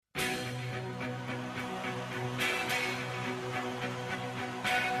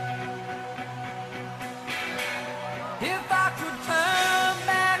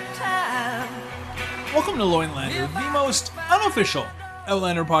Welcome to Loinlander, the most unofficial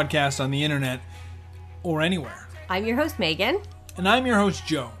Outlander podcast on the internet or anywhere. I'm your host, Megan. And I'm your host,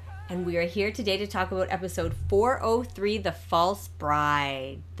 Joe. And we are here today to talk about episode 403, The False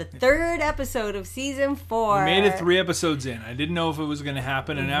Bride. The third episode of season 4. We made it 3 episodes in. I didn't know if it was going to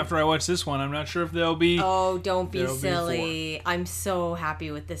happen, and after I watched this one, I'm not sure if there'll be... Oh, don't be silly. I'm so happy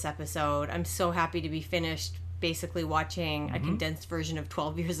with this episode. I'm so happy to be finished basically watching a condensed version of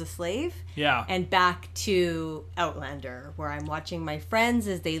 12 Years a Slave. Yeah. And back to Outlander, where I'm watching my friends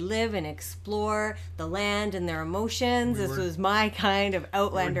as they live and explore the land and their emotions. This was my kind of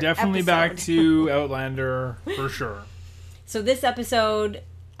Outlander We're definitely episode. back to Outlander, for sure. So this episode,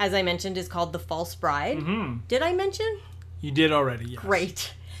 as I mentioned, is called The False Bride. Did I mention? You did already, yes.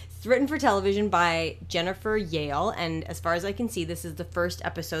 Great. It's written for television by Jennifer Yale, and as far as I can see, this is the first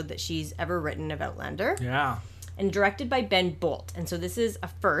episode that she's ever written of Outlander. Yeah. And directed by Ben Bolt. And so this is a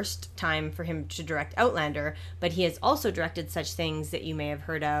first time for him to direct Outlander, but he has also directed such things that you may have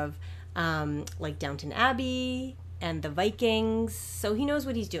heard of, like Downton Abbey and The Vikings. So he knows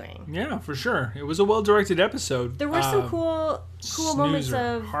what he's doing. Yeah, for sure. It was a well-directed episode. There were some cool moments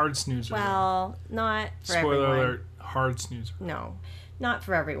of... Hard snoozer. Well, not for Spoiler everyone. alert, hard snoozer. No, not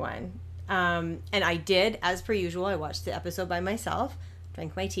for everyone. And I did, as per usual, I watched the episode by myself,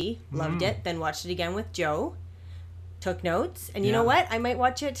 drank my tea, loved it, then watched it again with Joe. Took notes, and you know what? I might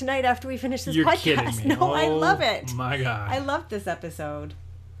watch it tonight after we finish this You're podcast. kidding me. No, I love it. My God. I loved this episode.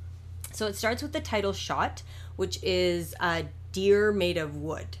 So it starts with the title shot, which is a deer made of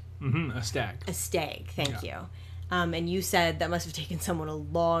wood. A stag. A stag, thank you. And you said that must have taken someone a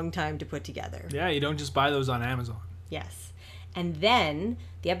long time to put together. Yeah, you don't just buy those on Amazon. Yes. And then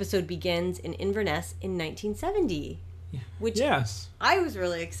the episode begins in Inverness in 1970. Which I was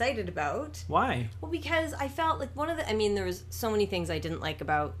really excited about. Why? Well, because I felt like there was so many things I didn't like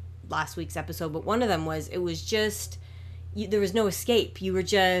about last week's episode, but one of them was, it was just, there was no escape. You were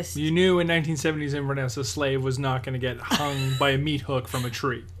just... You knew in 1970s Inverness a slave was not going to get hung by a meat hook from a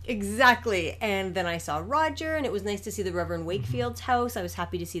tree. Exactly. And then I saw Roger, and it was nice to see the Reverend Wakefield's house. I was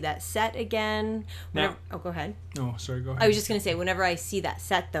happy to see that set again. Now, go ahead. Oh, sorry, go ahead. I was just going to say, whenever I see that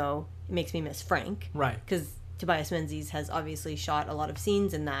set, though, it makes me miss Frank. Right. Because Tobias Menzies has obviously shot a lot of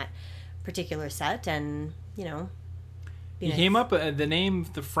scenes in that particular set, and he came up. The name,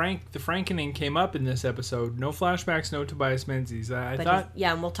 the Frankening came up in this episode. No flashbacks, no Tobias Menzies. I thought,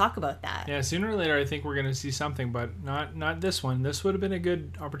 and we'll talk about that. Yeah, sooner or later, I think we're going to see something, but not this one. This would have been a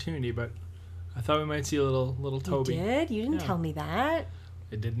good opportunity, but I thought we might see a little Toby. You did? You didn't tell me that.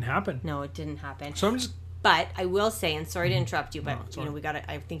 It didn't happen. No, it didn't happen. So I'm just. But I will say, and sorry to interrupt you, but we got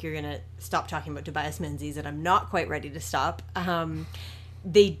to. I think you're gonna stop talking about Tobias Menzies, and I'm not quite ready to stop.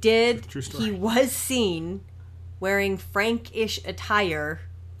 They did. True story. He was seen wearing Frank-ish attire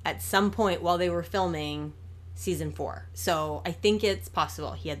at some point while they were filming season 4. So I think it's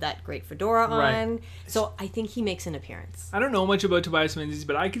possible. He had that great fedora on. Right. So I think he makes an appearance. I don't know much about Tobias Menzies,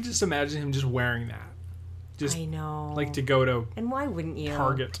 but I could just imagine him just wearing that. Just I know. like to go to and why wouldn't you?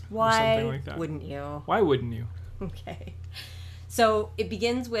 Target why or something like that. Wouldn't you? Why wouldn't you? Okay. So it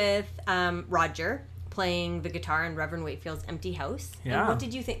begins with Roger playing the guitar in Reverend Wakefield's empty house. Yeah. And what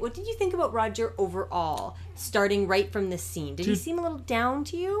did you think? What did you think about Roger overall, starting right from this scene? Did he seem a little down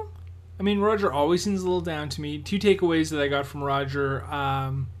to you? I mean, Roger always seems a little down to me. 2 takeaways that I got from Roger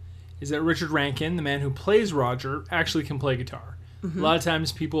is that Richard Rankin, the man who plays Roger, actually can play guitar. A lot of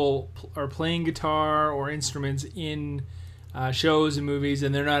times people are playing guitar or instruments in shows and movies,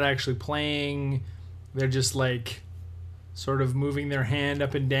 and they're not actually playing. They're just like sort of moving their hand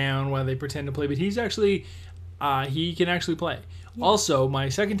up and down while they pretend to play. But he's actually, he can actually play. Yeah. Also, my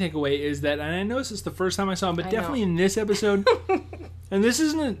second takeaway is that, and I know this is the first time I saw him, but definitely in this episode, and this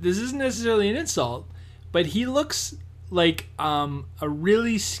isn't necessarily an insult, but he looks like a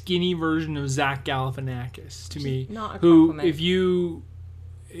really skinny version of Zach Galifianakis to me. Not a who, compliment. if you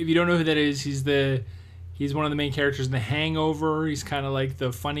don't know who that is, he's one of the main characters in The Hangover. He's kind of like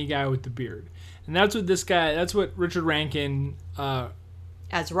the funny guy with the beard, and that's what Richard Rankin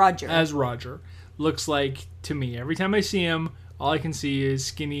as Roger looks like to me. Every time I see him, all I can see is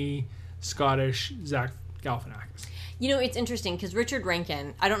skinny Scottish Zach Galifianakis. You know, it's interesting because Richard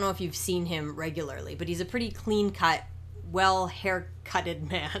Rankin, I don't know if you've seen him regularly, but he's a pretty clean-cut, well haircutted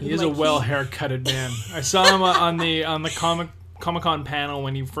man. He is a well haircutted man. I saw him on the Comic-Con panel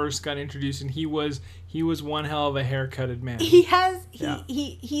when he first got introduced, and he was one hell of a haircutted man. He's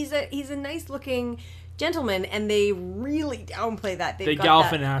a nice looking gentleman, and they really downplay that. They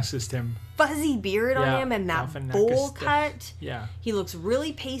Galifianakis him. Fuzzy beard on him and that bowl cut. Yeah. He looks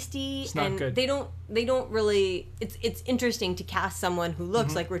really pasty. It's not good. They don't really it's interesting to cast someone who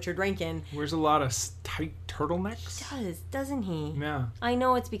looks like Richard Rankin. Wears a lot of tight turtlenecks. He doesn't he? Yeah. I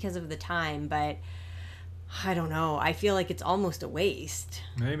know it's because of the time, but I don't know. I feel like it's almost a waste.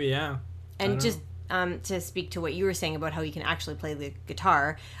 Maybe, yeah. And just to speak to what you were saying about how he can actually play the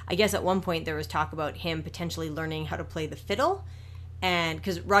guitar, I guess at one point there was talk about him potentially learning how to play the fiddle. And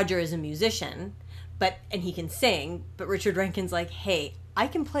because Roger is a musician, and he can sing, but Richard Rankin's like, hey, I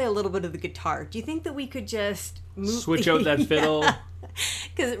can play a little bit of the guitar. Do you think that we could just switch out that fiddle?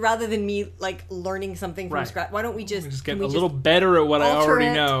 Because rather than me like learning something from scratch, why don't we just get a little better at what I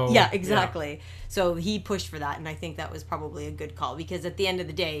already know? Yeah, exactly. Yeah. So he pushed for that, and I think that was probably a good call because at the end of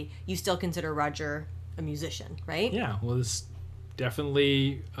the day, you still consider Roger a musician, right? Yeah. Well, this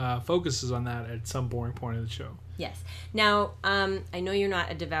definitely focuses on that at some boring point of the show. Yes. Now, I know you're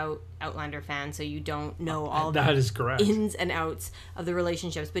not a devout Outlander fan, so you don't know all that is correct. Ins and outs of the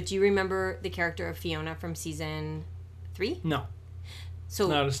relationships. But do you remember the character of Fiona from season 3? No. So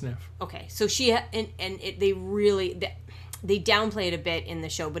not a sniff. Okay, so they downplay it a bit in the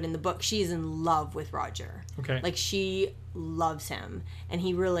show, but in the book, she's in love with Roger. Okay. Like she loves him, and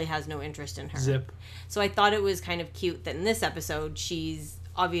he really has no interest in her. Zip. So I thought it was kind of cute that in this episode, she's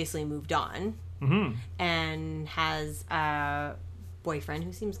obviously moved on. Mm-hmm. And has a boyfriend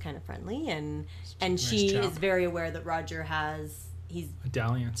who seems kind of friendly, and she is very aware that Roger he's a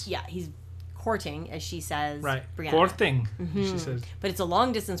dalliance. Yeah, he's courting, as she says. Right, Brianna. courting. She says, but it's a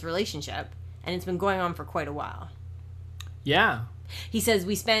long distance relationship, and it's been going on for quite a while. Yeah. He says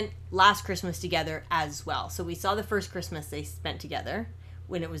we spent last Christmas together as well. So we saw the first Christmas they spent together.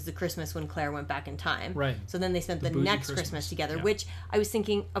 When it was the Christmas when Claire went back in time. Right. So then they spent the next Christmas together, yeah. which I was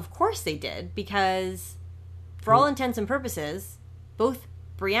thinking, of course they did, because for all intents and purposes, both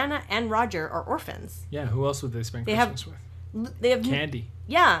Brianna and Roger are orphans. Yeah, who else would they spend Christmas with? They have Candy.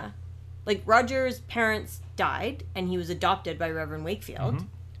 Yeah. Like, Roger's parents died, and he was adopted by Reverend Wakefield. Mm-hmm.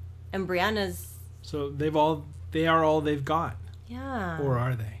 And Brianna's... So they are all they've got. Yeah. Or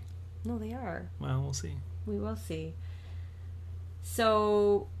are they? No, they are. Well, we'll see. We will see.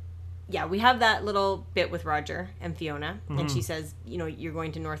 So, yeah, we have that little bit with Roger and Fiona. And she says, you're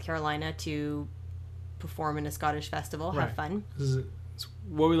going to North Carolina to perform in a Scottish festival. Right. Have fun. It's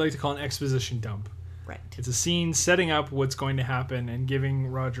what we like to call an exposition dump. Right. It's a scene setting up what's going to happen and giving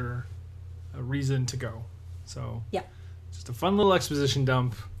Roger a reason to go. So, yeah, just a fun little exposition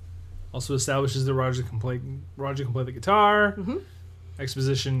dump. Also establishes that Roger can play the guitar. Mm-hmm.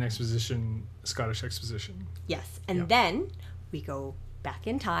 Exposition, Scottish exposition. Yes. And then we go back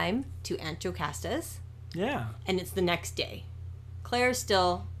in time to Aunt Jocasta's. Yeah. And it's the next day. Claire's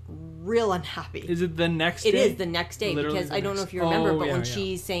still real unhappy. Is it the next day? It is the next day. Literally because I don't know if you remember, but when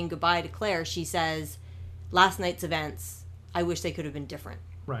she's she's saying goodbye to Claire, she says, last night's events, I wish they could have been different.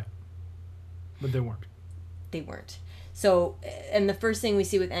 Right. But they weren't. They weren't. So, and the first thing we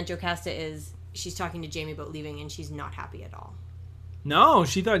see with Aunt Jocasta is she's talking to Jamie about leaving, and she's not happy at all. No,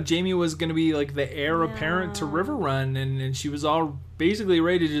 she thought Jamie was going to be like the heir apparent to River Run, and she was all basically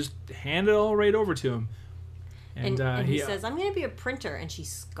ready to just hand it all right over to him. And he says, I'm going to be a printer, and she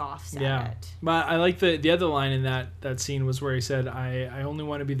scoffs at it. But I like the other line in that scene was where he said, I only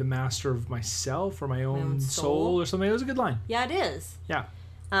want to be the master of myself or my own soul or something. It was a good line. Yeah, it is. Yeah.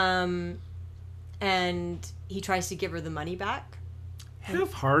 And he tries to give her the money back.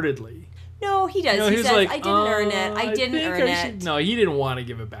 Half-heartedly. No, he does. He says, like, I didn't earn it. I didn't earn it. No, he didn't want to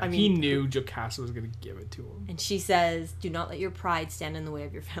give it back. I mean, he knew Jocasta was going to give it to him. And she says, do not let your pride stand in the way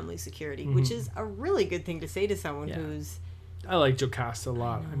of your family's security, which is a really good thing to say to someone who's... I like Jocasta a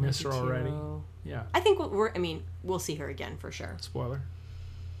lot. I miss her already. Yeah. I think we'll see her again for sure. Spoiler.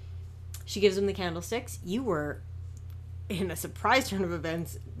 She gives him the candlesticks. You were, in a surprise turn of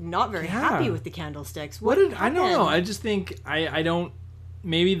events, not very happy with the candlesticks. I don't know. I just think I don't...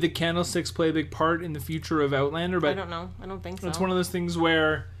 Maybe the candlesticks play a big part in the future of Outlander, but... I don't know. I don't think so. It's one of those things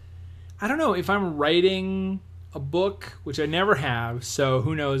where... I don't know. If I'm writing a book, which I never have, so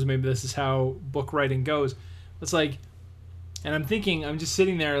who knows, maybe this is how book writing goes. It's like... And I'm thinking, I'm just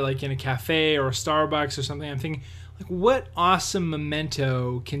sitting there like in a cafe or a Starbucks or something. I'm thinking, like, what awesome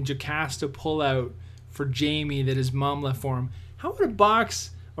memento can Jocasta pull out for Jamie that his mom left for him? How about a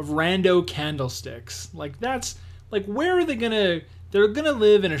box of rando candlesticks? Like, that's... Like, where are they going to... They're going to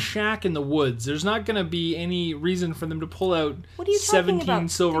live in a shack in the woods. There's not going to be any reason for them to pull out 17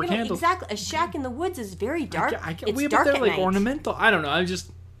 silver candles. Exactly. A shack in the woods is very dark. It's dark at night. Ornamental. I don't know.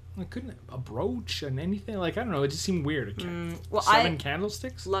 I couldn't... A brooch and anything. Like, I don't know. It just seemed weird. 7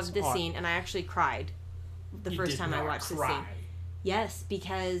 candlesticks? Loved this scene, and I actually cried the You first did time I not watched the cry. scene. Yes,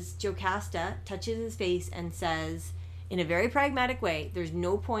 because Jocasta touches his face and says, in a very pragmatic way, there's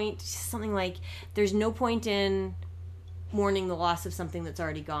no point, something like, there's no point in mourning the loss of something that's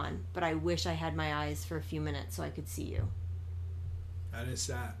already gone, but I wish I had my eyes for a few minutes so I could see you. That is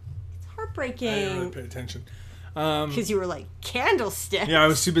sad. It's I didn't heartbreaking. really pay attention. Because you were like, candlestick. Yeah, I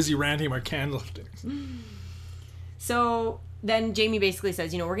was too busy ranting about candlesticks. So then Jamie basically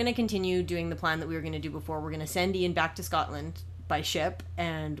says, we're going to continue doing the plan that we were going to do before. We're going to send Ian back to Scotland by ship,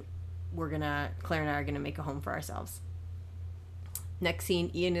 and Claire and I are going to make a home for ourselves. Next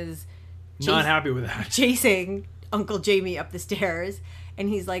scene, Ian is Not happy with that. chasing Uncle Jamie up the stairs, and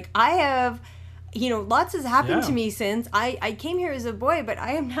he's like, I have, lots has happened Yeah. to me since I came here as a boy, but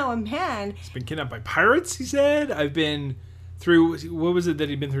I am now a man. He's been kidnapped by pirates, he said. I've been through, what was it that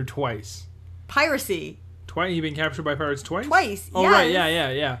he'd been through twice? Piracy. He'd been captured by pirates twice? Twice, Oh, yes.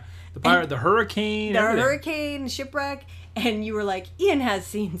 right, yeah. The hurricane, The everything. hurricane, shipwreck, and you were like, Ian has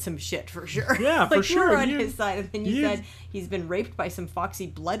seen some shit for sure. Yeah, for like, sure. You were on He- his side, and then you he is- said he's been raped by some foxy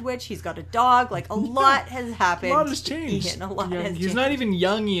blood witch. He's got a dog. Like, a lot has happened. A lot has to changed. Ian. A lot Yeah, has he's changed. not even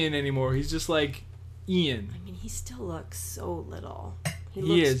young Ian anymore. He's just like Ian. I mean, he still looks so little. He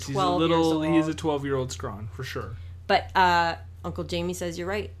looks is. He's a 12 little. years He is old. a 12-year-old scrawn for sure. But Uncle Jamie says you're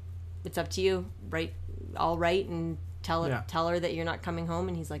right. It's up to you. Right? I'll write and tell her that you're not coming home.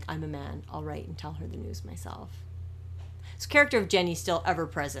 And he's like, I'm a man. I'll write and tell her the news myself. So character of Jenny's still ever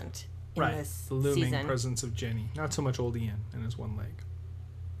present in Right. this The looming season. presence of Jenny. Not so much old Ian and his one leg.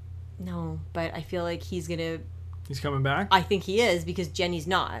 No, but I feel like he's gonna. He's coming back. I think he is because Jenny's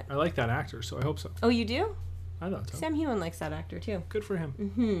not. I like that actor, so I hope so. Oh, you do? I thought so. Sam Heughan likes that actor too. Good for him.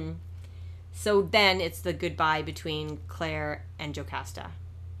 Hmm. So then it's the goodbye between Claire and Jocasta.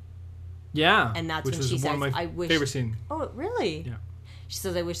 Yeah. And that's which when was she one says, of my "I wish." favorite scene. Oh, really? Yeah. She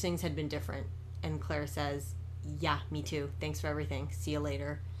says, I wish things had been different. And Claire says, yeah, me too. Thanks for everything. See you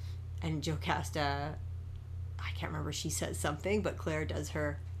later. And Jocasta, I can't remember, she says something, but Claire does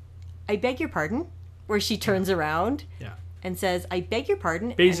her, I beg your pardon, where she turns around Yeah. and says, I beg your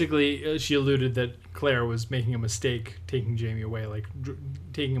pardon. Basically, she alluded that Claire was making a mistake taking Jamie away, like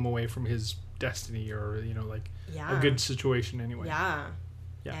taking him away from his destiny or, like Yeah. a good situation anyway. Yeah.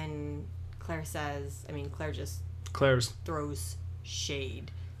 Yeah. And Claire says, Claire just Claire's. throws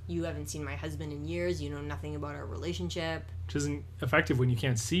shade. You haven't seen my husband in years. You know nothing about our relationship. Which isn't effective when you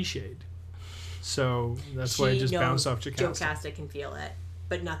can't see shade. So that's why it just bounced off Jocasta. Jocasta can feel it,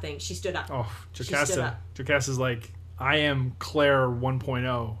 but nothing. She stood up. Oh, She stood Jocasta. up. Jocasta's like, I am Claire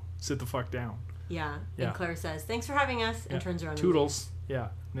 1.0. Sit the fuck down. Yeah. Yeah. And Claire says, thanks for having us, and Yeah. turns around Toodles. Yeah.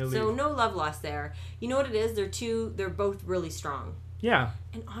 They and leaves. So leave. no love lost there. You know what it is? They're both really strong. Yeah.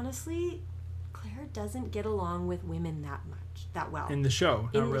 And honestly, Claire doesn't get along with women that well. In the show.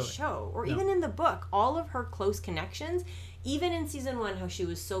 Not in really. the show, or No. even in the book, all of her close connections, even in season 1, how she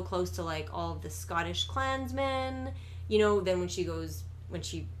was so close to like all of the Scottish clansmen, then when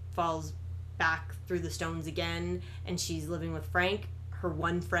she falls back through the stones again and she's living with Frank, her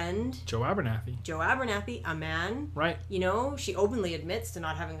one friend, Joe Abernathy. a man, Right. she openly admits to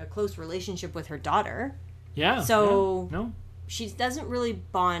not having a close relationship with her daughter. Yeah. So- yeah. No. She doesn't really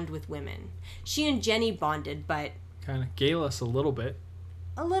bond with women. She and Jenny bonded, but Kind of Galus a little bit.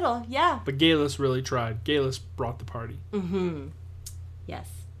 a little, yeah. But Galus really tried. Galus brought the party. Mm-hmm. Yes.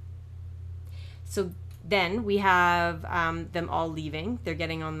 So then we have them all leaving. They're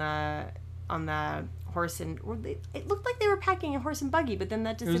getting on the horse it looked like they were packing a horse and buggy, but then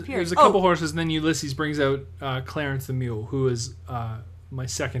that disappeared. There's a couple horses, and then Ulysses brings out Clarence the Mule, who is my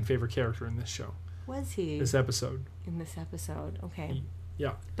second favorite character in this show. Was he This episode. in this episode? Okay.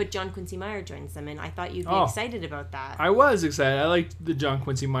 Yeah. But John Quincy Meyer joins them, and I thought you'd be Oh. excited about that. I was excited. I liked the John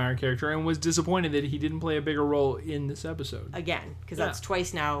Quincy Meyer character and was disappointed that he didn't play a bigger role in this episode. Again, because Yeah. that's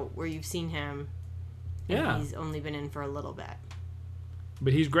twice now where you've seen him. And Yeah. he's only been in for a little bit.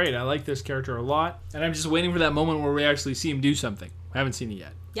 But he's great. I like this character a lot. And I'm just waiting for that moment where we actually see him do something. I haven't seen it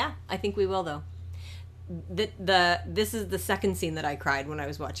yet. Yeah, I think we will though. This is the second scene that I cried when I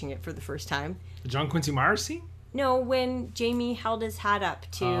was watching it for the first time. The John Quincy Meyer scene? No, when Jamie held his hat up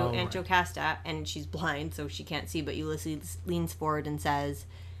to Oh, Aunt right. Jocasta, and she's blind, so she can't see, but Ulysses leans forward and says,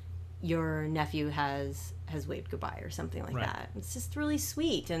 your nephew has waved goodbye, or something like Right. that. It's just really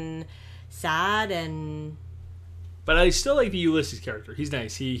sweet and sad, and But I still like the Ulysses character. He's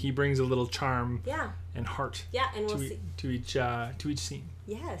nice. He brings a little charm yeah, and heart and we'll see. to each scene.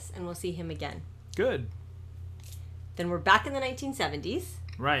 Yes, and we'll see him again. Good. Then we're back in the 1970s.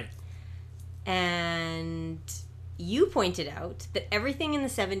 Right. And you pointed out that everything in the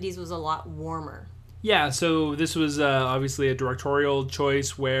 70s was a lot warmer. Yeah, so this was obviously a directorial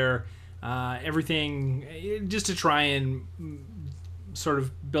choice where everything, just to try and sort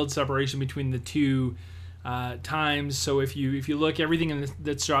of build separation between the two times. So if you look, everything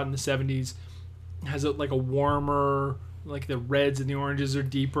that's shot in the 70s has like a warmer, like the reds and the oranges are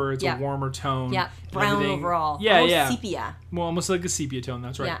deeper. It's a warmer tone. Yeah, brown overall. Yeah, almost sepia. Well, almost like a sepia tone.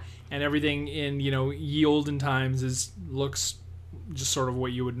 That's right. Yeah. And everything in ye olden times looks just sort of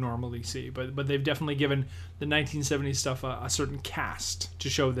what you would normally see. But they've definitely given the 1970s stuff a certain cast to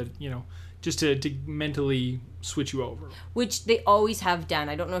show that just to mentally switch you over. Which they always have done.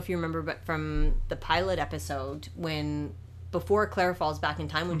 I don't know if you remember, but from the pilot episode before Claire falls back in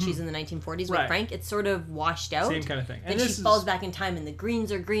time, when she's in the 1940s with Frank, it's sort of washed out. Same kind of thing. And she falls back in time, and the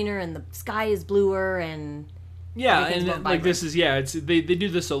greens are greener, and the sky is bluer, and and like this is they do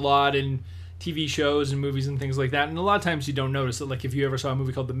this a lot in TV shows and movies and things like that. And a lot of times you don't notice it. Like if you ever saw a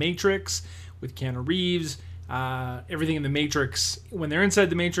movie called The Matrix with Keanu Reeves, everything in the Matrix, when they're inside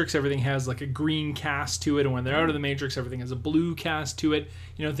the Matrix, everything has like a green cast to it, and when they're out of the Matrix, everything has a blue cast to it.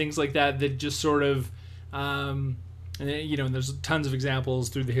 Things like that just sort of. And there's tons of examples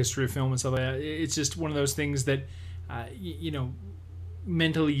through the history of film and stuff like that. It's just one of those things that,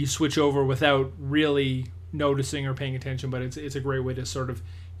 mentally you switch over without really noticing or paying attention. But it's a great way to sort of,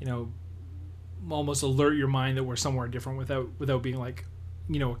 almost alert your mind that we're somewhere different without being like,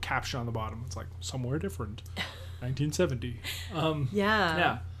 a caption on the bottom. It's like somewhere different, 1970.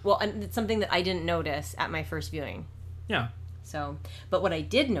 Yeah. Well, and it's something that I didn't notice at my first viewing. Yeah. So, but what I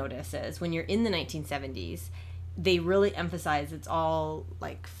did notice is when you're in the 1970s. They really emphasize it's all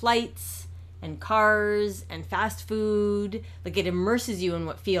like flights and cars and fast food. Like it immerses you in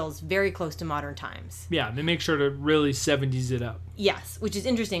what feels very close to modern times. Yeah, they make sure to really 70s it up. Yes, which is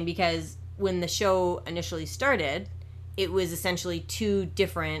interesting because when the show initially started, it was essentially two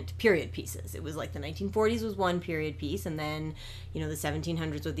different period pieces. It was like the 1940s was one period piece, and then the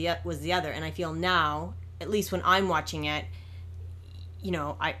 1700s was the other. And I feel now, at least when I'm watching it,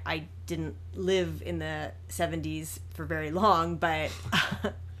 I didn't live in the 70s for very long, but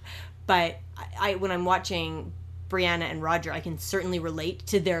I when I'm watching Brianna and Roger, I can certainly relate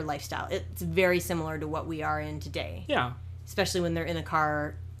to their lifestyle. It's very similar to what we are in today. Yeah. Especially when they're in a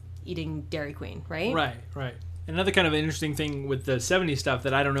car eating Dairy Queen, right? Right. Another kind of interesting thing with the 70s stuff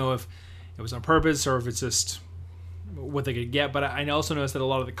that I don't know if it was on purpose or if it's just what they could get, but I also noticed that a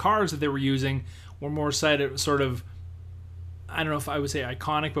lot of the cars that they were using were more sort of, I don't know if I would say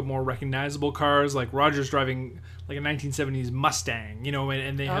iconic, but more recognizable cars. Like Roger's driving like a 1970s Mustang,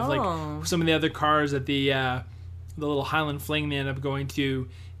 and they have like some of the other cars at the little Highland Fling they end up going to.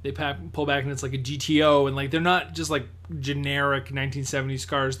 They pull back and it's like a GTO, and like they're not just like generic 1970s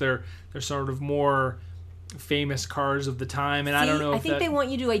cars. They're sort of more famous cars of the time, and I don't know. I think they want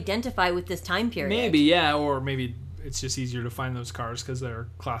you to identify with this time period. Maybe, yeah, or maybe it's just easier to find those cars because they're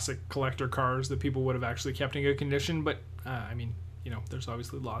classic collector cars that people would have actually kept in good condition. But I mean, there's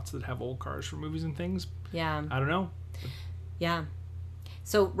obviously lots that have old cars for movies and things. Yeah. I don't know. Yeah.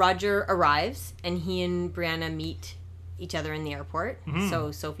 So Roger arrives, and he and Brianna meet each other in the airport. Mm-hmm.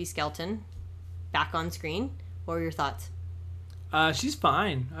 So Sophie Skelton, back on screen. What were your thoughts? She's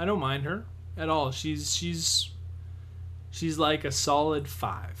fine. I don't mind her at all. She's like a solid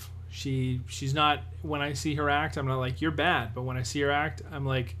 5. She's not, when I see her act, I'm not like, you're bad. But when I see her act, I'm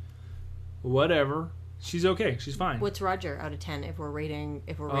like, whatever. She's okay. She's fine. What's Roger out of 10 if we're rating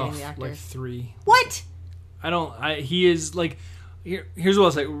the actors? Like 3. What? He is like, here's what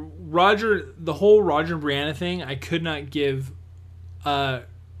I'll say. Roger, the whole Roger and Brianna thing, I could not give a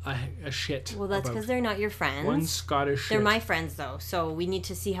shit. Well, that's because they're not your friends. One Scottish shit. They're my friends, though, so we need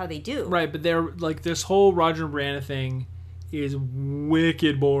to see how they do. Right, but they're like, this whole Roger and Brianna thing is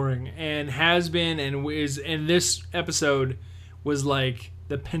wicked boring, and has been, and this episode was like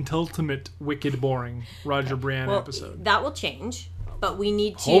the penultimate wicked boring Roger Brianna episode. That will change, but we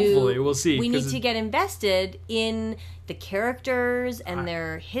need to. Hopefully, we'll see. We need to get invested in the characters and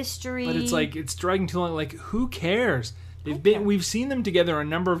their history. But it's like it's dragging too long. Like, who cares? We've seen them together a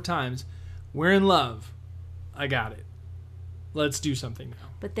number of times. We're in love. I got it. Let's do something now.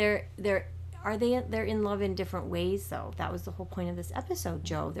 But they're in love in different ways, though. That was the whole point of this episode,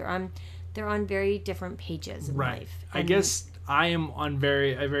 Joe. They're on very different pages in life. I guess I am on a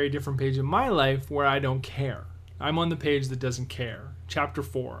very different page in my life where I don't care. I'm on the page that doesn't care. Chapter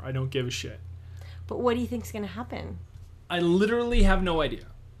 4. I don't give a shit. But what do you think's going to happen? I literally have no idea.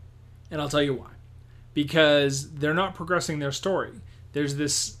 And I'll tell you why. Because they're not progressing their story. There's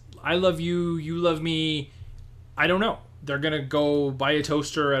this, I love you, you love me. I don't know. They're going to go buy a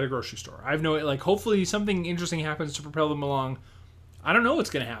toaster at a grocery store. I have no, hopefully something interesting happens to propel them along. I don't know what's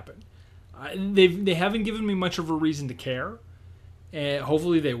going to happen. They haven't given me much of a reason to care. And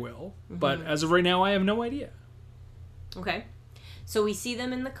hopefully they will. But as of right now, I have no idea. Okay. So we see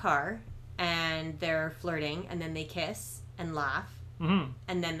them in the car, and they're flirting, and then they kiss and laugh. Mm-hmm.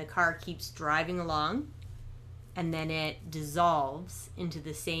 And then the car keeps driving along, and then it dissolves into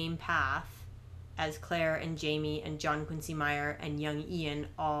the same path as Claire and Jamie and John Quincy Meyer and young Ian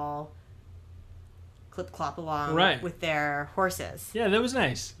all clip-clop along with their horses. Yeah, that was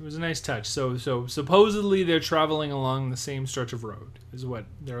nice. It was a nice touch. So supposedly they're traveling along the same stretch of road, is what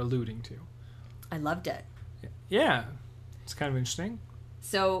they're alluding to. I loved it. Yeah. It's kind of interesting.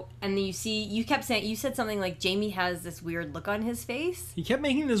 So, and then you kept saying, you said something like Jamie has this weird look on his face. He kept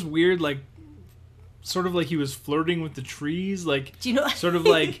making this weird, like, sort of like he was flirting with the trees. Like, do you know? Sort of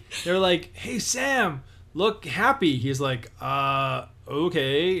like, they're like, hey, Sam, look happy. He's like,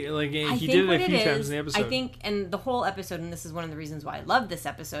 okay. Like, he did it a few times in the episode. I think, and the whole episode, and this is one of the reasons why I love this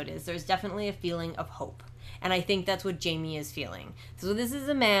episode, is there's definitely a feeling of hope. And I think that's what Jamie is feeling. So this is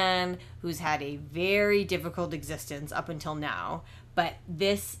a man who's had a very difficult existence up until now. But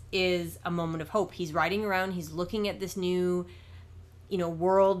this is a moment of hope. He's riding around. He's looking at this new,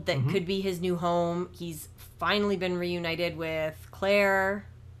 world that could be his new home. He's finally been reunited with Claire,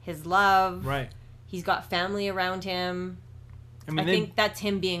 his love. Right. He's got family around him. I think that's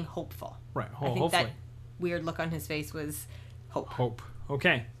him being hopeful. Right. I think hopefully. that weird look on his face was hope. Hope.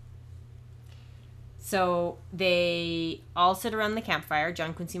 Okay. So they all sit around the campfire,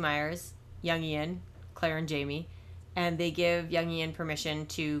 John Quincy Myers, young Ian, Claire and Jamie, and they give young Ian permission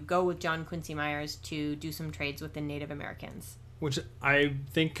to go with John Quincy Myers to do some trades with the Native Americans. Which I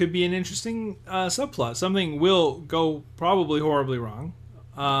think could be an interesting subplot. Something will go probably horribly wrong.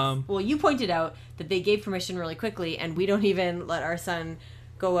 Well, you pointed out that they gave permission really quickly, and we don't even let our son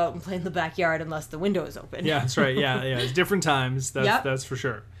go out and play in the backyard unless the window is open. Yeah, that's right. Yeah. It's different times. That's for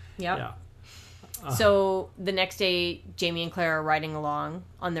sure. Yep. Yeah. So the next day, Jamie and Claire are riding along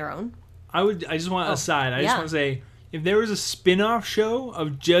on their own. I just want to say, if there was a spin-off show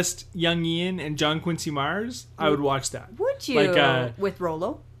of just young Ian and John Quincy Myers, I would watch that. Would you? Like, with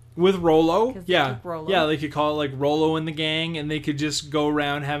Rollo? With Rollo? Yeah. Rollo. Yeah, they could call it like Rollo and the Gang, and they could just go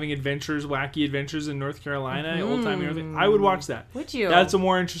around having adventures, wacky adventures in North Carolina, old-timey everything. I would watch that. Would you? That's a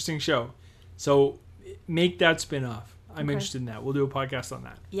more interesting show. So make that spin-off. I'm interested in that. We'll do a podcast on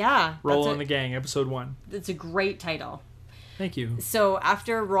that. Yeah. Rollo and the Gang, episode 1. It's a great title. Thank you. So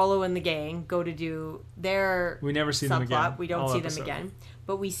after Rollo and the gang go to do their we never see subplot, them again. We don't see them again.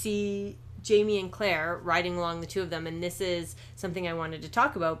 But we see Jamie and Claire riding along, the two of them, and this is something I wanted to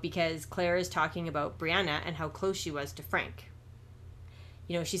talk about because Claire is talking about Brianna and how close she was to Frank.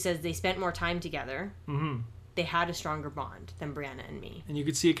 She says they spent more time together. Mm-hmm. They had a stronger bond than Brianna and me. And you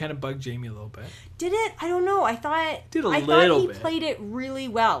could see it kind of bug Jamie a little bit. Did it? I don't know. I thought he played it really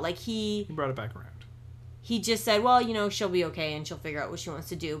well. Like he brought it back around. He just said, well, she'll be okay and she'll figure out what she wants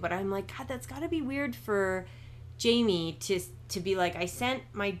to do. But I'm like, God, that's got to be weird for Jamie to be like, I sent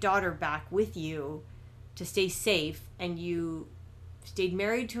my daughter back with you to stay safe, and you stayed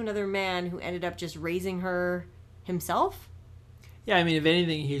married to another man who ended up just raising her himself? Yeah, I mean, if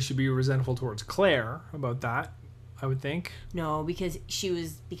anything, he should be resentful towards Claire about that, I would think. No, because she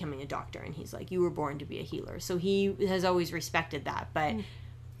was becoming a doctor, and he's like, you were born to be a healer. So he has always respected that, but...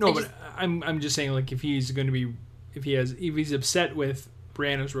 No, but I'm just saying, like, if he's upset with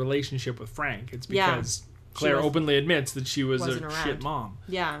Brianna's relationship with Frank, it's because Claire openly admits that she was a shit mom.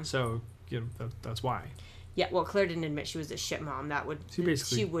 Yeah. So, that's why. Yeah, well, Claire didn't admit she was a shit mom.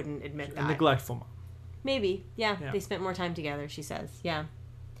 She wouldn't admit that. A neglectful mom. Maybe. Yeah, they spent more time together, she says. Yeah.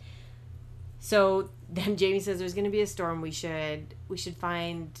 So then Jamie says there's going to be a storm. We should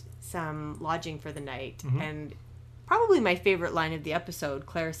find some lodging for the night. Mm-hmm. And probably my favorite line of the episode,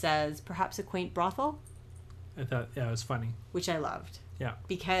 Claire says, perhaps a quaint brothel? I thought, it was funny. Which I loved. Yeah.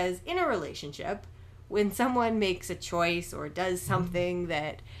 Because in a relationship, when someone makes a choice or does something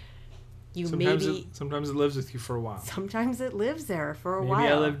that sometimes it lives with you for a while. Sometimes it lives there for a while.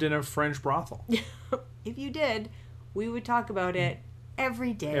 Maybe I lived in a French brothel. If you did, we would talk about it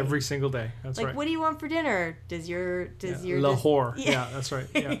every day. Every single day. That's right. Like, what do you want for dinner? Does your lahore. Yeah, that's right.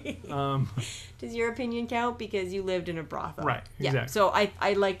 Yeah. Does your opinion count because you lived in a brothel? Right. Exactly. Yeah. So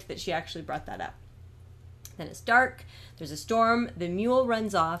I liked that she actually brought that up. Then it's dark. There's a storm. The mule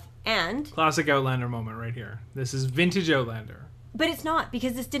runs off, and classic Outlander moment right here. This is vintage Outlander. But it's not,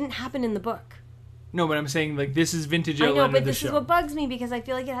 because this didn't happen in the book. No, but I'm saying, like, this is vintage Outlander. I know, but this is what bugs me, because I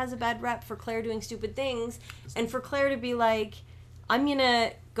feel like it has a bad rep for Claire doing stupid things, and for Claire to be like, I'm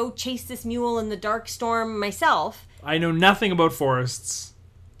gonna go chase this mule in the dark storm myself. I know nothing about forests,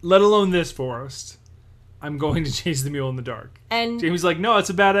 let alone this forest. I'm going to chase the mule in the dark. And Jamie's like, no, it's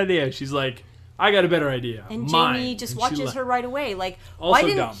a bad idea. She's like, I got a better idea. And Mine. Jamie just And she watches left. her right away. Like, Also why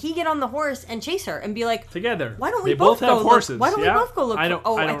didn't dumb. he get on the horse and chase her and be like, Together. why don't we They both have go horses. Look, why don't yeah? we both go look I don't, for...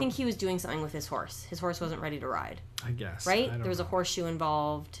 Oh, I I don't, think he was doing something with his horse. His horse wasn't ready to ride. I guess. Right? I don't There was a know. horseshoe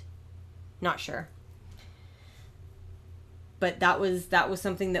involved. Not sure. But that was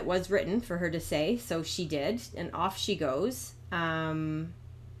something that was written for her to say, so she did, and off she goes. Then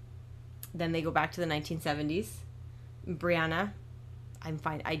they go back to the 1970s. Brianna, I'm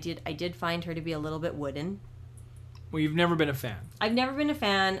fine. I did find her to be a little bit wooden. Well, you've never been a fan. I've never been a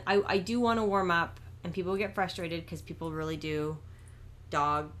fan. I do want to warm up, and people get frustrated because people really do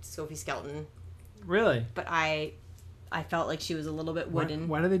dog Sophie Skelton. Really? But I felt like she was a little bit wooden.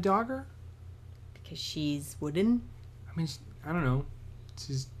 Why do they dog her? Because she's wooden. I mean, I don't know.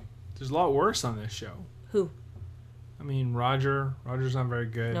 There's a lot worse on this show. Who? I mean, Roger's not very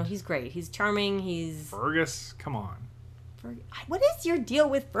good. No, he's great. He's charming. He's... Fergus, come on. What is your deal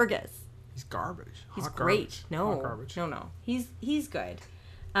with Fergus? He's garbage. He's Hot great. Garbage. No, Hot garbage. no. He's good.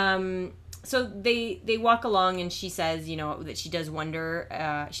 So they walk along, and she says, you know, that she does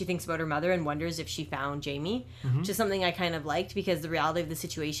wonder. She thinks about her mother and wonders if she found Jamie, which is something I kind of liked because the reality of the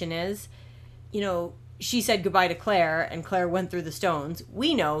situation is, you know, she said goodbye to Claire, and Claire went through the stones.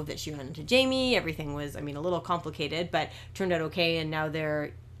 We know that she ran into Jamie. Everything was, I mean, a little complicated, but turned out okay, and now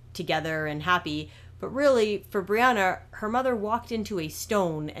they're together and happy. But really, for Brianna, her mother walked into a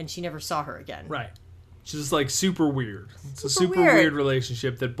stone, and she never saw her again. Right. It's just like super weird. It's a super weird. weird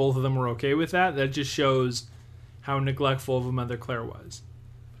relationship that both of them were okay with that. That just shows how neglectful of a mother Claire was.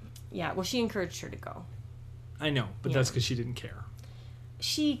 Yeah, well, she encouraged her to go. I know, but Yeah. that's because she didn't care.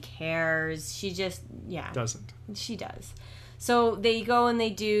 She cares. She just, yeah. Doesn't. She does. So they go and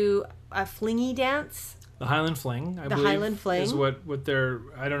they do a flingy dance. The Highland Fling, I The believe, Highland Fling. is what they're,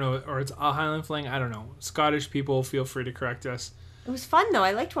 I don't know, or it's a Highland Fling, I don't know. Scottish people, feel free to correct us. It was fun, though.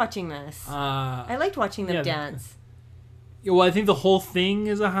 I liked watching this. I liked watching them yeah, dance. Yeah, well, I think the whole thing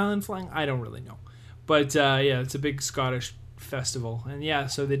is a Highland Fling. I don't really know. But, yeah, it's a big Scottish festival. And, yeah,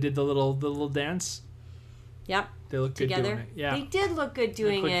 so they did the little dance. Yep. They looked good Together. doing it. Yeah. They did look good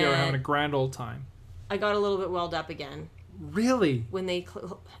doing Looked like it. they were having a grand old time. I got a little bit welled up again. Really? When they...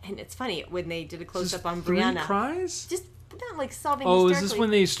 and it's funny, when they did a close-up on Three Brianna. cries? Just not like sobbing Oh, hysterically. is this when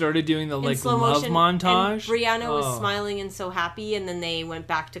they started doing the in like slow love motion, montage? And Brianna was Oh. smiling and so happy, and then they went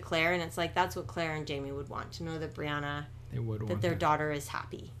back to Claire, and it's like that's what Claire and Jamie would want, to know that Brianna, They would that want their that. daughter is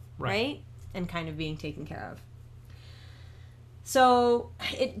happy, Right. right? And kind of being taken care of. So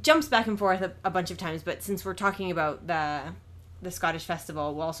it jumps back and forth a bunch of times, but since we're talking about the Scottish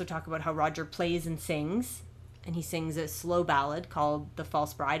festival, we'll also talk about how Roger plays and sings. And he sings a slow ballad called The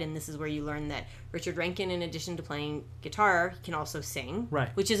False Bride, and this is where you learn that Richard Rankin, in addition to playing guitar, can also sing. Right.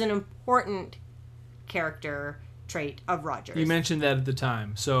 Which is an important character trait of Roger's. You mentioned that at the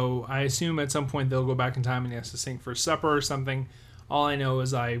time, so I assume at some point they'll go back in time and he has to sing for supper or something. All I know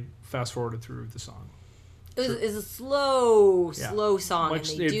is I fast forwarded through the song. It was a slow song,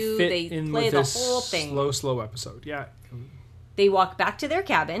 Much- and it fit they in play with the this whole thing. Slow episode. Yeah. They walk back to their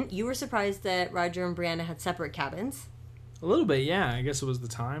cabin. You were surprised that Roger and Brianna had separate cabins. A little bit, yeah. I guess it was the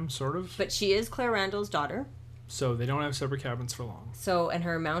time, sort of. But she is Claire Randall's daughter. So they don't have separate cabins for long. So, and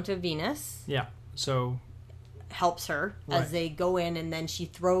her Mount of Venus Yeah. So helps her Right. as they go in, and then she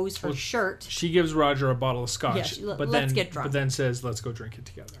throws her shirt. she gives Roger a bottle of scotch, Yeah, but let's then get drunk. but then says, "Let's go drink it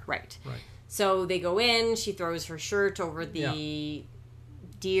together." Right. Right. So they go in. She throws her shirt over the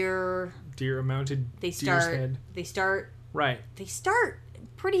deer. A mounted They deer's start. head. They start. Right. They start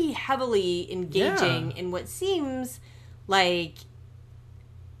pretty heavily engaging Yeah. in what seems like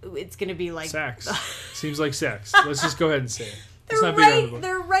it's going to be like Sex. Seems like sex. Let's just go ahead and say it. Let's They're not beat around the right. bush.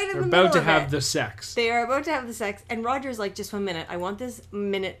 They're right in They're the middle about to of have it. the sex. They are about to have the sex, and Roger's like, just 1 minute. I want this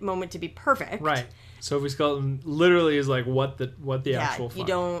moment to be perfect. Right. Sophie Skelton literally is like, what the Yeah, actual you fuck?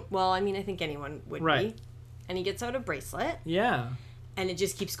 don't. Well, I mean, I think anyone would Right. be. And he gets out a bracelet, Yeah. and it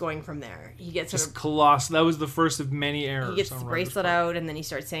just keeps going from there. He gets Just out colossal. That was the first of many errors. he gets on the Roger's bracelet part. out, and then he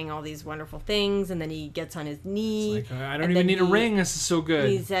starts saying all these wonderful things, and then he gets on his knee. Like, I don't and even then need a he- ring. This is so good.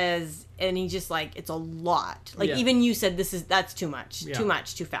 He says, and he just like, it's a lot. Like Yeah. even you said, that's too much, Yeah. too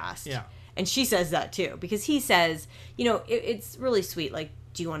much, too fast. Yeah. And she says that too, because he says, you know, it's really sweet. Like,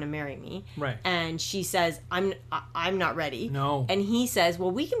 do you want to marry me? Right. And she says, I'm not ready. No. And he says, well,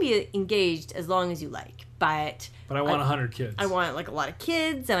 we can be engaged as long as you like, but But I want 100 kids. I want like a lot of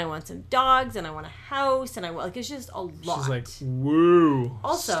kids, and I want some dogs, and I want a house, and I want like it's just a lot. She's like, woo.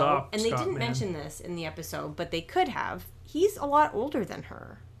 Also, Stop, and they Scott, didn't man. mention this in the episode, but they could have. He's a lot older than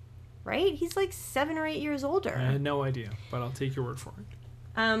her, right? He's like 7 or 8 years older. I had no idea, but I'll take your word for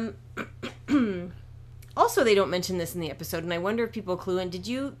it. Also, they don't mention this in the episode, and I wonder if people clue in. Did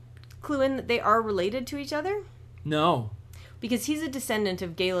you clue in that they are related to each other? No. Because he's a descendant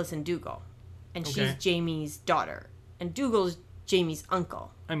of Galus and Dougal. And Okay. she's Jaime's daughter. And Dougal's Jaime's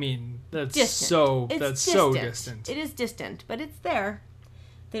uncle. I mean, that's Distant. so It's that's so distant. It is distant, but it's there.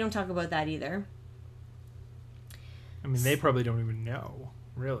 They don't talk about that either. I mean, they probably don't even know,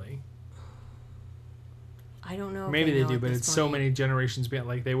 really. I don't know. if Maybe they know do, at but this it's so point. many generations beyond.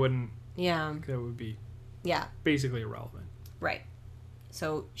 Like, they wouldn't. Yeah. That would be Yeah. basically irrelevant. Right.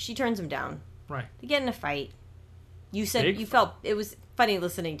 So she turns him down. Right. They get in a fight. You said Big you felt it was funny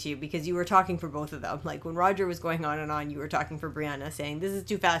listening to you because you were talking for both of them. Like when Roger was going on and on, you were talking for Brianna, saying this is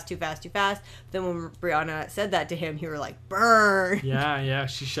too fast, too fast, too fast. Then when Brianna said that to him, you were like, burn. Yeah.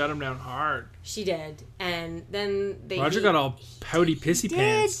 She shut him down hard. She did, and then Roger got all pouty pissy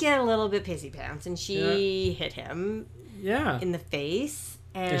pants. Did get a little bit pissy pants, and she hit him Yeah. in the face.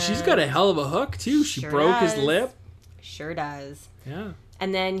 And And she's got a hell of a hook, too. She Sure broke his does. lip. Sure does. Yeah.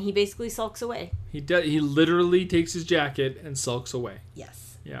 And then he basically sulks away. He literally takes his jacket and sulks away.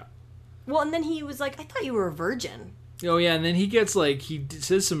 Yes. Yeah. Well, and then he was like, I thought you were a virgin. Oh yeah, and then he gets like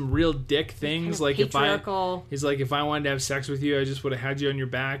says some real dick things Kind of like patriarchal. he's like if I wanted to have sex with you, I just would have had you on your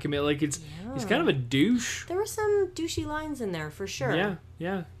back. I mean, like he's kind of a douche. There were some douchey lines in there for sure.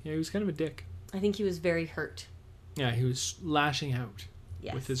 Yeah. He was kind of a dick. I think he was very hurt. Yeah, he was lashing out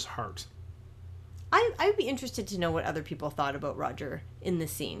Yes. with his heart. I'd be interested to know what other people thought about Roger in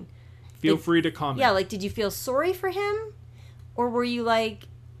this scene. Feel Like, free to comment. Yeah, like, did you feel sorry for him? Or were you like,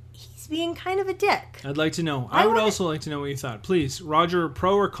 he's being kind of a dick? I'd like to know. I I would wanna- also like to know what you thought. Please, Roger,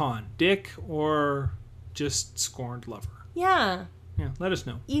 pro or con, dick or just scorned lover. Yeah. Yeah, let us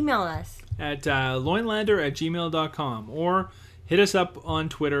know Email us. at loinlander@gmail.com or hit us up on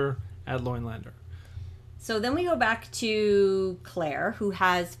Twitter at loinlander. So then we go back to Claire, who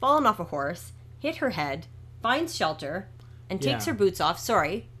has fallen off a horse, hit her head, finds shelter, and takes Yeah. her boots off.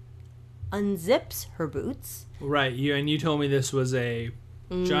 Sorry. Unzips her boots. Right, you told me this was a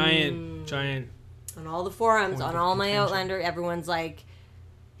giant On all the forums, Point on of all my contention. Outlander, everyone's like,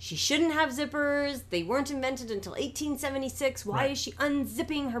 she shouldn't have zippers. They weren't invented until 1876. Why Right. is she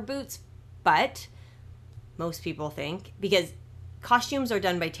unzipping her boots? But most people think, because costumes are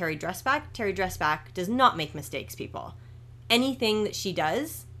done by Terry Dressback. Terry Dressback does not make mistakes, people. Anything that she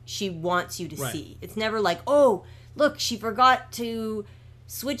does, she wants you to Right. see. It's never like, oh, look, she forgot to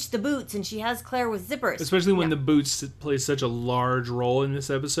switch the boots and she has Claire with zippers. especially when No. the boots play such a large role in this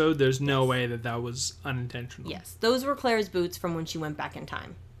episode. There's no way that was unintentional. Yes, those were Claire's boots from when she went back in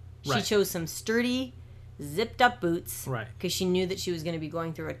time. She Right. chose some sturdy, zipped up boots. Right. Because she knew that she was going to be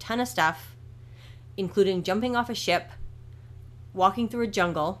going through a ton of stuff, including jumping off a ship, walking through a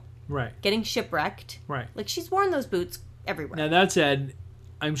jungle, Right. getting shipwrecked. Right. Like, she's worn those boots everywhere. Now that said,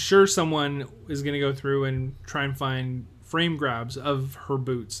 I'm sure someone is going to go through and try and find frame grabs of her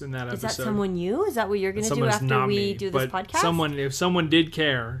boots in that episode. Is that someone you? Is that what you're going to do Someone is after not we me, do this but podcast? if someone did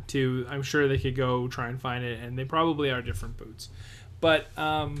care to, I'm sure they could go try and find it, and they probably are different boots. But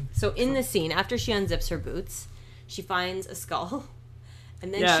So in this scene, after she unzips her boots, she finds a skull.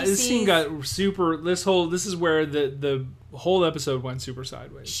 And then yeah, she this sees, scene got super. This is where the whole episode went super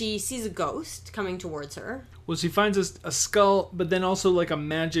sideways. she sees a ghost coming towards her. Well, she finds a skull, but then also like a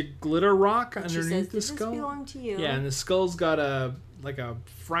magic glitter rock She underneath says, the "Does skull. this belong to you?" Yeah, and the skull's got a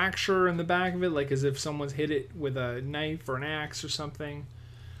fracture in the back of it, like as if someone's hit it with a knife or an axe or something.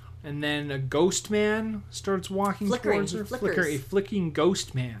 And then a ghost man starts walking Flickering, towards her. he flickers. A flicking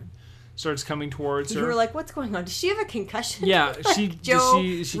ghost man starts coming towards You her. were like, "What's going on? Does she have a concussion?" Yeah, Like, she- Joe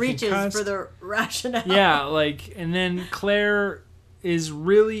she reaches concussed. for the rationale. Yeah, and then Claire is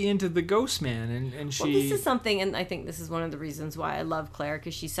really into the ghost man, and she. Well, this is something, and I think this is one of the reasons why I love Claire,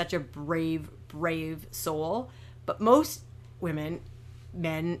 because she's such a brave soul. But most women,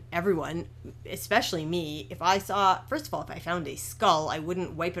 men, everyone, especially me, if I found a skull, I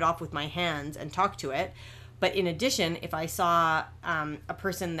wouldn't wipe it off with my hands and talk to it. But in addition, if I saw a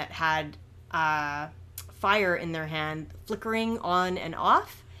person that had fire in their hand flickering on and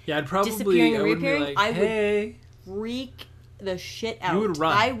off, yeah, I'd probably disappearing and I would be reappearing, like, I would hey. freak the shit out. would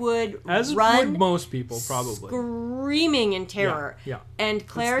run. I would As run would most people, probably. screaming in terror. Yeah. And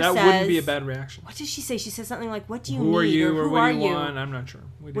Claire that says, wouldn't be a bad reaction. what does she say? She says something like, "What do you Who need?" are you, or who what are do you you? want? I'm not sure.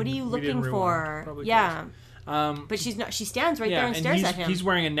 What are you looking for? Probably Yeah. close. But she's not. She stands right there Yeah, and and stares at him. he's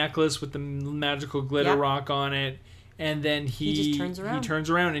wearing a necklace with the magical glitter Yep. rock on it, and then he just turns around. He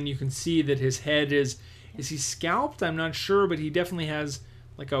turns around, and you can see that his head is he scalped? I'm not sure, but he definitely has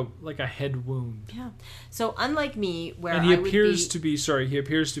like a head wound. Yeah. So unlike me, where And he I would appears be, he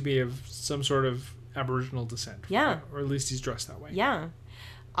appears to be of some sort of Aboriginal descent. Yeah. Or at least he's dressed that way. yeah,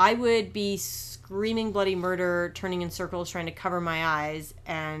 I would be screaming bloody murder, turning in circles, trying to cover my eyes,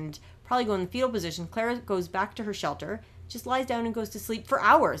 and probably go in the fetal position. Claire goes back to her shelter, just lies down and goes to sleep for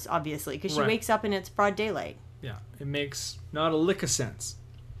hours, obviously, because she wakes up and it's broad daylight. Yeah, it makes not a lick of sense.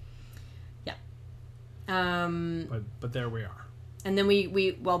 Yeah. But there we are. And then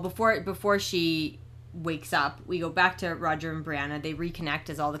before she wakes up, we go back to Roger and Brianna. They reconnect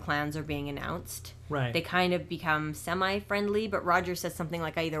as all the clans are being announced. Right. They kind of become semi-friendly, but Roger says something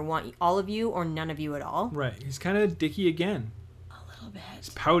like, I either want all of you or none of you at all. Right. He's kind of dicky again. A little bit. He's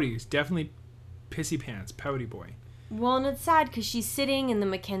pouty. He's definitely pissy pants. Pouty boy. Well, and it's sad because she's sitting in the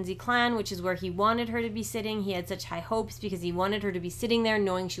Mackenzie clan, which is where he wanted her to be sitting. He had such high hopes because he wanted her to be sitting there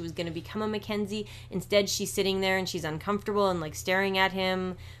knowing she was going to become a Mackenzie. Instead, she's sitting there and she's uncomfortable and, like, staring at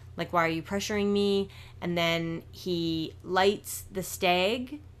him. Like, why are you pressuring me? And then he lights the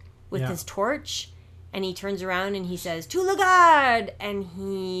stag with his torch, and he turns around and he says, "To la garde!" And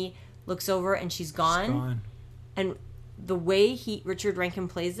he looks over and she's gone. She's gone. And the way Richard Rankin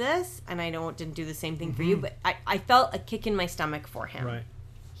plays this, and I didn't do the same thing for you, but I felt a kick in my stomach for him. Right.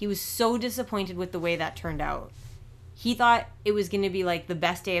 He was so disappointed with the way that turned out. He thought it was going to be like the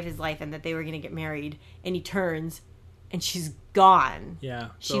best day of his life and that they were going to get married, and he turns and she's gone. Yeah.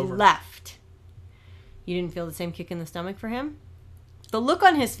 She left. You didn't feel the same kick in the stomach for him? The look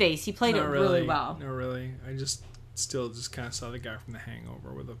on his face, he played it really well. No, really. I still kind of saw the guy from The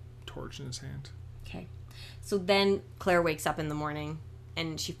Hangover with a torch in his hand. Okay. So then Claire wakes up in the morning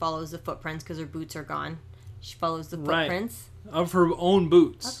and she follows the footprints because her boots are gone. She follows the footprints. Of her own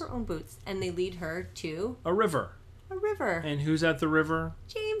boots. Of her own boots. And they lead her to... a river. A river. And who's at the river?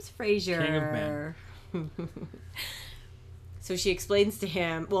 James Fraser. King of Men. So she explains to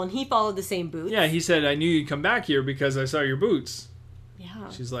him... Well, and he followed the same boots. Yeah, he said, I knew you'd come back here because I saw your boots. Yeah.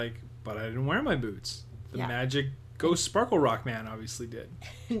 She's like, but I didn't wear my boots. The magic ghost Sparkle Rock man obviously did.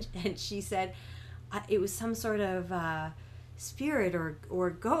 And she said... it was some sort of spirit or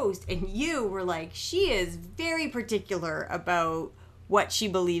ghost, and you were like, she is very particular about what she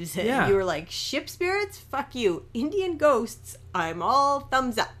believes in. Yeah. You were like, ship spirits? Fuck you. Indian ghosts, I'm all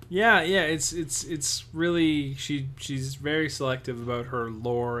thumbs up. Yeah, it's really she's very selective about her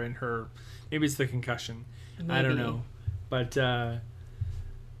lore and her, maybe it's the concussion. Maybe. I don't know. But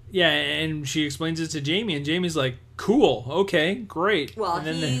yeah, and she explains it to Jamie, and Jamie's like, cool, okay, great. Well, and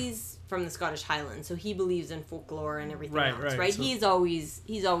then he's from the Scottish Highlands, so he believes in folklore and everything else, right? So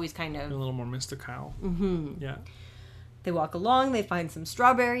he's always kind of a little more mystical. Mm-hmm. Yeah. They walk along, they find some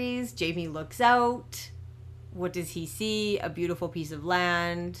strawberries. Jamie looks out. What does he see? A beautiful piece of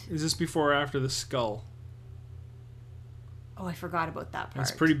land. Is this before or after the skull? Oh, I forgot about that part.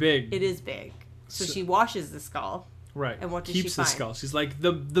 It's pretty big. It is big. So she washes the skull. Right. And what does Keeps she find? the skull. She's like,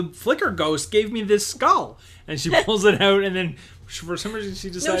 the flicker ghost gave me this skull. And she pulls it out, and then for some reason she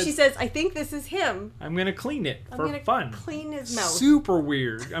decides... No, she says, I think this is him. I'm going to clean it for fun. Clean his mouth. Super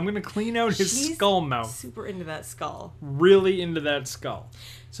weird. I'm going to clean out his skull mouth. Super into that skull. Really into that skull.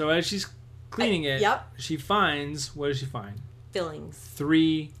 So as she's cleaning it, she finds... What does she find? Fillings.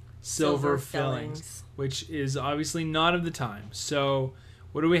 3 silver fillings. Which is obviously not of the time. So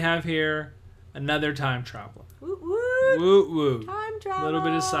what do we have here? Another time traveler. Woot woot. Woot woot. Time travel. A little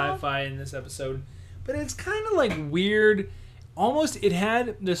bit of sci-fi in this episode. But it's kind of like weird. Almost, it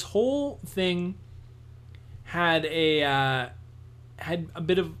had, this whole thing had a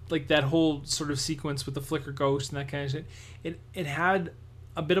bit of, like, that whole sort of sequence with the flicker ghost and that kind of shit. It had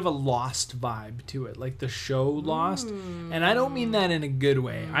a bit of a Lost vibe to it, like the show Lost. And I don't mean that in a good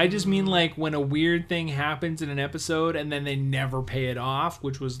way. I just mean like when a weird thing happens in an episode and then they never pay it off,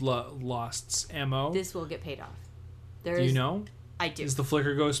 which was Lost's MO. This will get paid off. Do you know? I do. Does the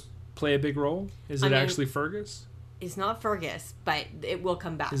flicker ghost play a big role? Is it actually Fergus? It's not Fergus, but it will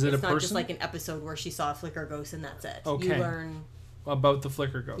come back. Is it it's a not person? just like an episode where she saw a flicker ghost and that's it. Okay. You learn about the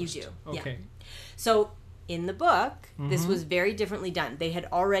flicker ghost. You do. Okay. Yeah. So in the book, this was very differently done. They had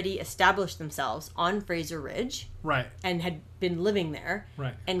already established themselves on Fraser Ridge. Right. And had been living there.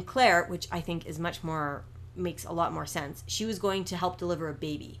 Right. And Claire, which I think is makes a lot more sense, she was going to help deliver a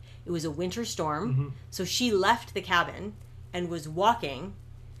baby. It was a winter storm. So she left the cabin and was walking,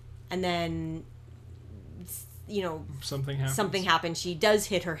 and then, you know, something happened. She does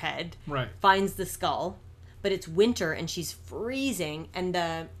hit her head. Right. Finds the skull, but it's winter and she's freezing, and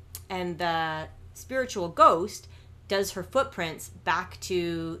the spiritual ghost does her footprints back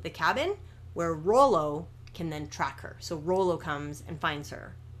to the cabin where Rollo can then track her. So Rollo comes and finds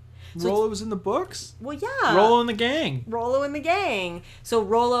her. So Rollo was in the books? Well, yeah. Rollo and the gang. Rollo and the gang. So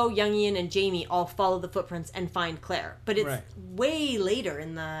Rollo, Young Ian, and Jamie all follow the footprints and find Claire. But it's way later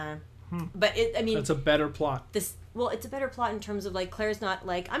in the... But I mean... That's a better plot. well, it's a better plot in terms of, like, Claire's not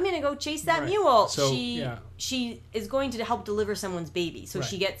like, I'm gonna go chase that Right. mule. So, She is going to help deliver someone's baby. So Right.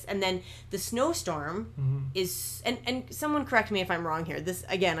 she gets, and then the snowstorm is, and someone correct me if I'm wrong here. This,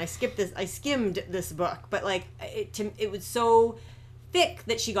 again, I skimmed this book, but, like, it was so thick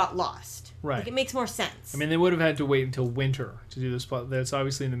that she got lost. Right. Like, it makes more sense. I mean, they would have had to wait until winter to do this plot. That's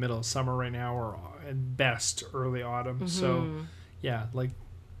obviously in the middle of summer right now, or at best early autumn. So, yeah, like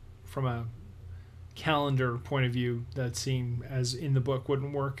from a calendar point of view, that scene as in the book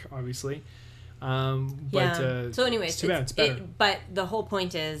wouldn't work, obviously. But so anyways, it's too bad. It's better. But the whole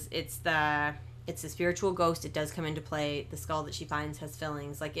point is, it's the spiritual ghost. It does come into play. The skull that she finds has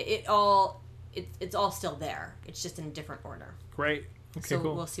fillings. Like it's all still there. It's just in a different order. Great. Okay, so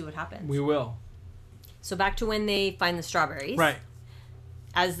cool. We'll see what happens. We will. So back to when they find the strawberries. Right.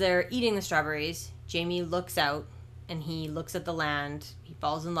 As they're eating the strawberries, Jamie looks out and he looks at the land. He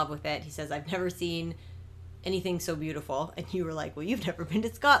falls in love with it. He says, I've never seen anything so beautiful. And you were like, well, you've never been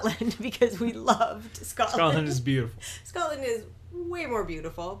to Scotland, because we loved Scotland. Scotland is beautiful. Scotland is way more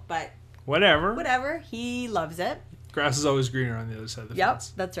beautiful, but Whatever. He loves it. Grass is always greener on the other side of the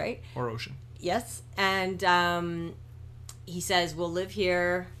fence. That's right. Or ocean. Yes. And he says, we'll live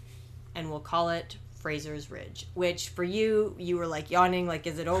here and we'll call it Fraser's Ridge, which for you were like yawning, like,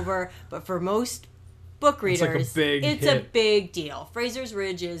 is it over? But for most book readers, it's a big deal. Fraser's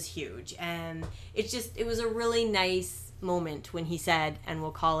Ridge is huge. And it was a really nice moment when he said, and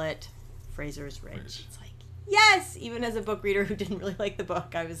we'll call it Fraser's Ridge. It's like, yes! Even as a book reader who didn't really like the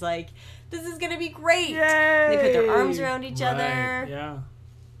book, I was like, this is going to be great. Yay! They put their arms around each other. Yeah.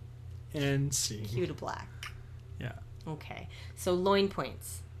 And see. Cue to black. Yeah. Okay. So loin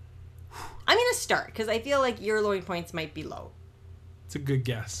points. I'm going to start because I feel like your loin points might be low. It's a good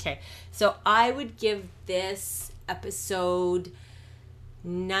guess. Okay. So I would give this episode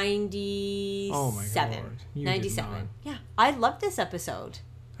 97. Oh my God. You 97. did not. Yeah. I love this episode.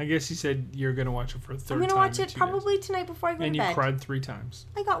 I guess you said you're going to watch it for a third time. I'm going to watch in it 2 probably days. tonight before I go And to you bed. cried 3 times.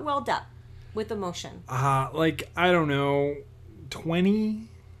 I got welled up with emotion. Like, I don't know, 20?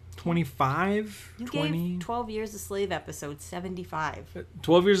 25? You 20? gave 12 Years a Slave episode 75.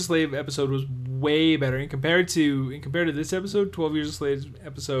 12 Years a Slave episode was way better. And compared to this episode, 12 Years a Slave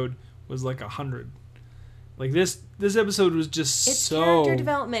episode was like 100. Like this episode was just It's so character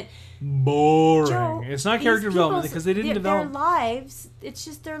development. boring. Joe, it's not these character development people's- because they didn't develop. Their lives. It's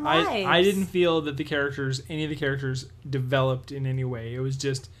just their lives. I didn't feel that any of the characters developed in any way. It was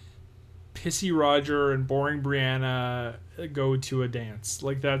just pissy Roger and boring Brianna go to a dance.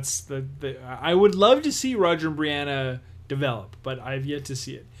 Like that's I would love to see Roger and Brianna develop, but I've yet to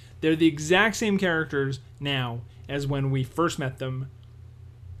see it. They're the exact same characters now as when we first met them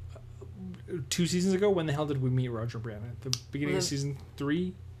 2 seasons ago. When the hell did we meet Roger and Brianna? At the beginning of season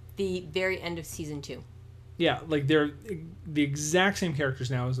 3? The very end of season 2. Yeah, like they're the exact same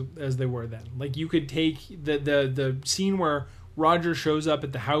characters now as they were then. Like you could take the scene where Roger shows up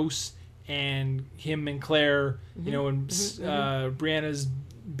at the house and him and Claire, and Brianna's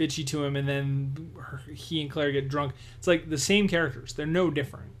bitchy to him, and then he and Claire get drunk. It's like the same characters. They're no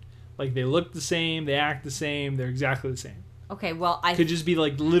different. Like they look the same, they act the same, they're exactly the same. Okay, well, I Could just be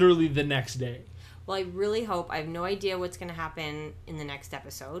like literally the next day. Well, I really hope. I have no idea what's going to happen in the next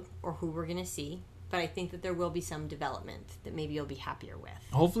episode or who we're going to see, but I think that there will be some development that maybe you'll be happier with.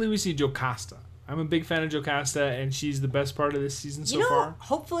 Hopefully we see Jocasta. I'm a big fan of Jocasta, and she's the best part of this season so far.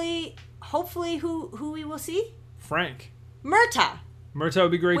 Hopefully who we will see? Frank. Murta. Murta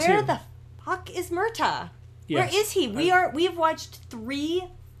would be great too. Where the fuck is Murta? Yes. Where is he? We have watched 3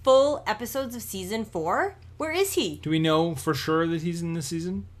 full episodes of season 4. Where is he? Do we know for sure that he's in this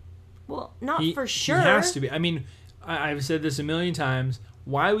season? Well, not for sure. He has to be. I mean, I've said this a million times.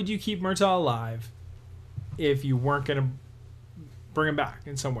 Why would you keep Murtaugh alive if you weren't going to bring him back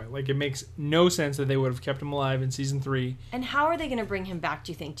in some way? Like, it makes no sense that they would have kept him alive in season 3. And how are they going to bring him back,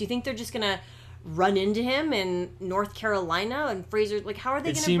 do you think? Do you think they're just going to run into him in North Carolina and Fraser? Like, how are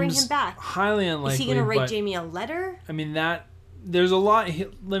they going to bring him back? Highly unlikely. Is he going to write Jamie a letter? I mean, there's a lot.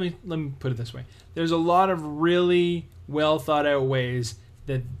 Let me put it this way. There's a lot of really well thought out ways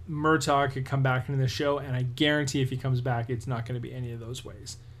that Murtaugh could come back into the show, and I guarantee if he comes back, it's not going to be any of those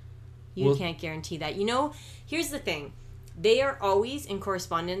ways. You can't guarantee that. Here's the thing. They are always in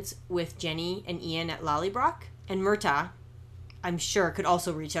correspondence with Jenny and Ian at Lallybroch, and Murtaugh, I'm sure, could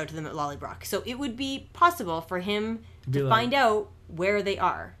also reach out to them at Lallybroch. So it would be possible for him to find out where they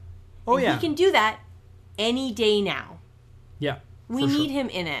are. Oh, and yeah. he can do that any day now. Yeah. We need him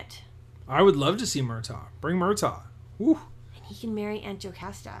in it. I would love to see Murtaugh. Bring Murtaugh. Woo. And he can marry Aunt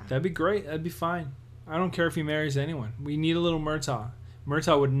Jocasta. That'd be great. That'd be fine. I don't care if he marries anyone. We need a little Murtaugh.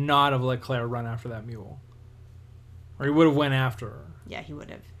 Murtaugh would not have let Claire run after that mule. Or he would have went after her. Yeah, he would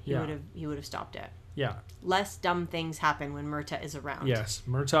have. Yeah. He would have stopped it. Yeah. Less dumb things happen when Murtagh is around. Yes.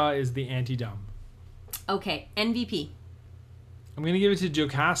 Murtagh is the anti-dumb. Okay, MVP. I'm going to give it to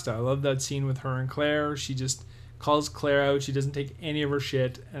Jocasta. I love that scene with her and Claire. She just calls Claire out. She doesn't take any of her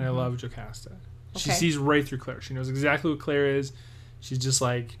shit, and I love Jocasta. She Okay. sees right through Claire. She knows exactly what Claire is. She's just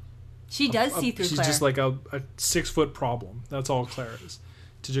like... She does see through she's Claire. She's just like a 6-foot problem. That's all Claire is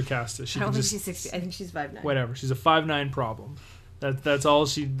to Jocasta. She I don't can think just... she's 60. I think she's 5'9". Whatever. She's a 5'9" problem. That's all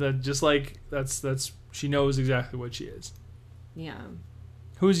she... Just like... That's... She knows exactly what she is. Yeah.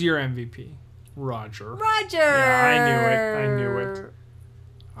 Who's your MVP? Roger. Roger! Yeah, I knew it.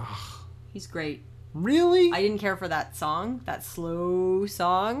 Ugh. He's great. Really? I didn't care for that song, that slow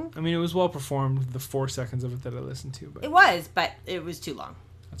song. I mean, it was well performed, the 4 seconds of it that I listened to, but It was, but it was too long.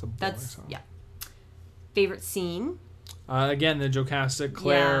 that's a boring That's, song. yeah. Favorite scene? Again, the Jocasta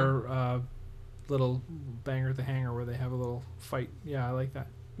Claire little banger at the hangar where they have a little fight. Yeah, I like that.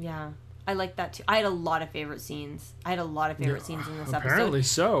 Yeah. I like that too. I had a lot of favorite scenes. I had a lot of favorite scenes in this Apparently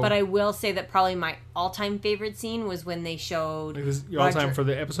episode. so. But I will say that probably my all-time favorite scene was when they showed Like this, all time for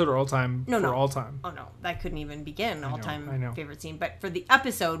the episode or all time No, for no. all time? Oh no, that couldn't even begin. I know. All-time favorite scene. But for the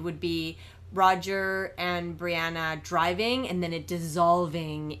episode would be Roger and Brianna driving and then it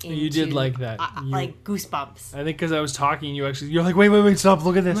dissolving into... You did like that. like goosebumps. I think because I was talking, you're like, wait, stop,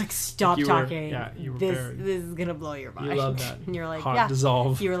 look at this. I'm like, stop you were- talking. yeah, you were this very- this is gonna blow your mind. You love that. And you're like, hot yeah.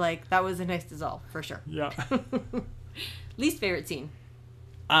 dissolve. You were like, that was a nice dissolve for sure. Yeah. Least favorite scene.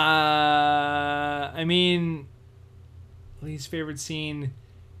 I mean, least favorite scene.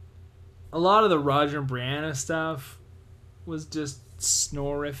 A lot of the Roger and Brianna stuff was just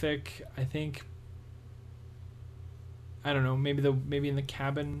snorific. I think. I don't know. Maybe in the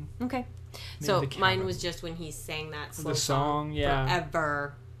cabin. Okay. Maybe So the cabin. mine was just when he sang that slow The song, yeah.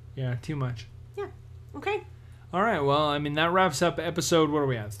 forever. Yeah, too much. Yeah. Okay. All right. Well, I mean that wraps up episode. What are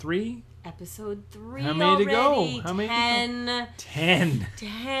we at? 3? Episode 3 How many to go? already. How many to go? 10. 10.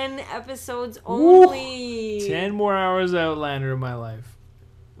 10 episodes Ooh. only. 10 more hours Outlander in my life.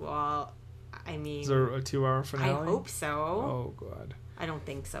 Well, I mean, Is there a 2-hour I finale? hope so. Oh God. I don't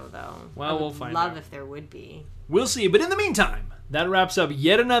think so though. Well, I would we'll find love out. if there would be. We'll see. But in the meantime, that wraps up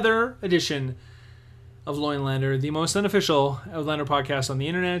yet another edition of Loinlander, the most unofficial Outlander podcast on the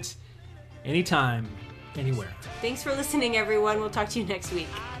internet. Anytime, anywhere. Thanks for listening, everyone. We'll talk to you next week.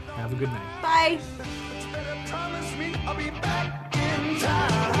 Have a good night. Bye. Promise me I'll be back in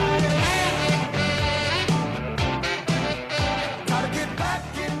time.